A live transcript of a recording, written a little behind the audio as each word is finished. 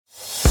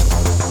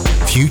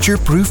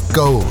Future-proof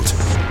gold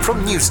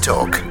from News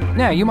Talk.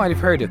 Now, you might have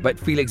heard about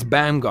Felix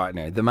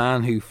Baumgartner, the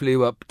man who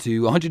flew up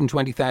to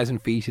 120,000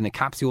 feet in a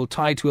capsule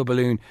tied to a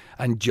balloon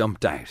and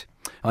jumped out.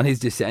 On his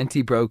descent,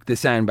 he broke the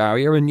sound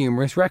barrier and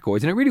numerous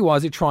records, and it really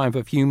was a triumph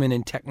of human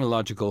and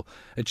technological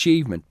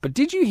achievement. But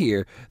did you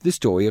hear the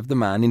story of the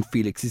man in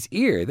Felix's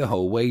ear the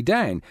whole way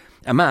down?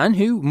 A man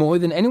who, more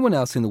than anyone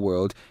else in the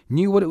world,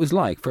 knew what it was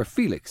like for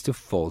Felix to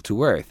fall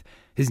to earth.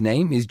 His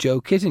name is Joe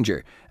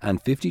Kittinger,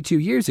 and 52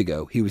 years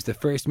ago, he was the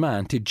first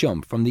man to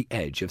jump from the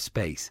edge of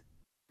space.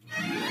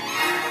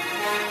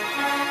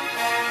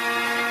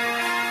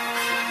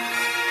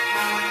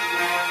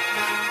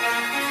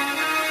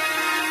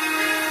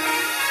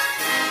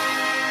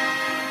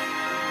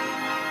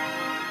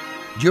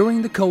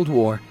 During the Cold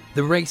War,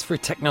 the race for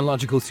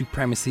technological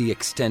supremacy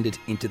extended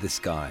into the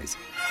skies.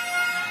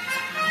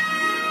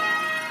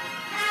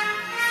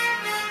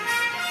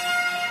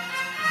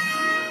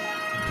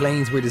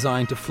 Planes were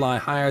designed to fly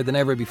higher than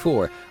ever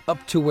before,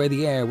 up to where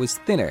the air was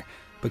thinner,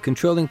 but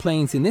controlling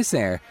planes in this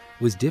air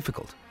was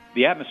difficult.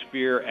 The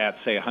atmosphere at,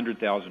 say,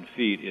 100,000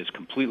 feet is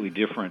completely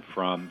different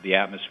from the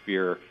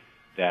atmosphere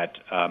that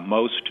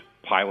most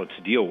pilots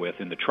deal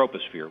with in the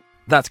troposphere.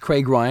 That's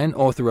Craig Ryan,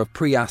 author of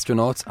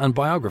Pre-Astronauts and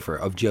biographer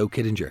of Joe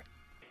Kittinger.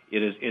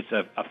 It's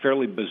a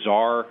fairly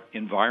bizarre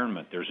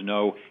environment. There's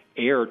no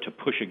air to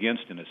push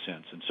against, in a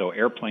sense, and so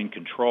airplane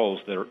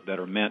controls that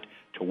are meant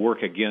to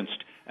work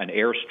against an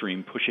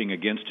airstream pushing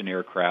against an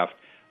aircraft,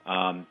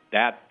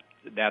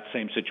 that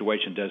same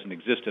situation doesn't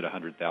exist at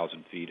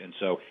 100,000 feet, and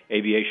so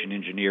aviation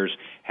engineers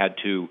had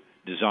to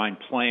design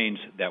planes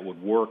that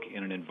would work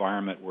in an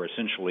environment where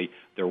essentially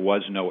there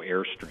was no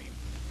airstream.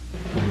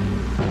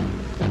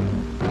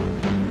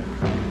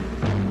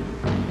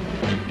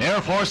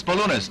 Air Force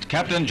balloonist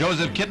Captain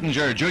Joseph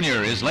Kittinger,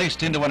 Jr. is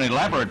laced into an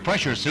elaborate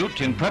pressure suit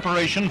in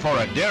preparation for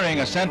a daring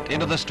ascent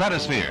into the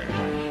stratosphere.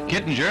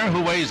 Kittinger,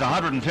 who weighs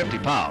 150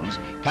 pounds,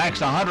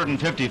 packs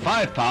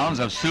 155 pounds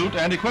of suit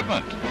and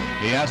equipment.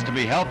 He has to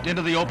be helped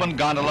into the open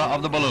gondola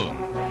of the balloon.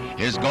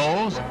 His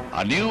goals,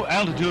 a new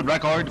altitude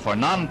record for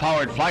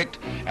non-powered flight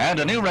and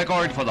a new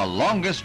record for the longest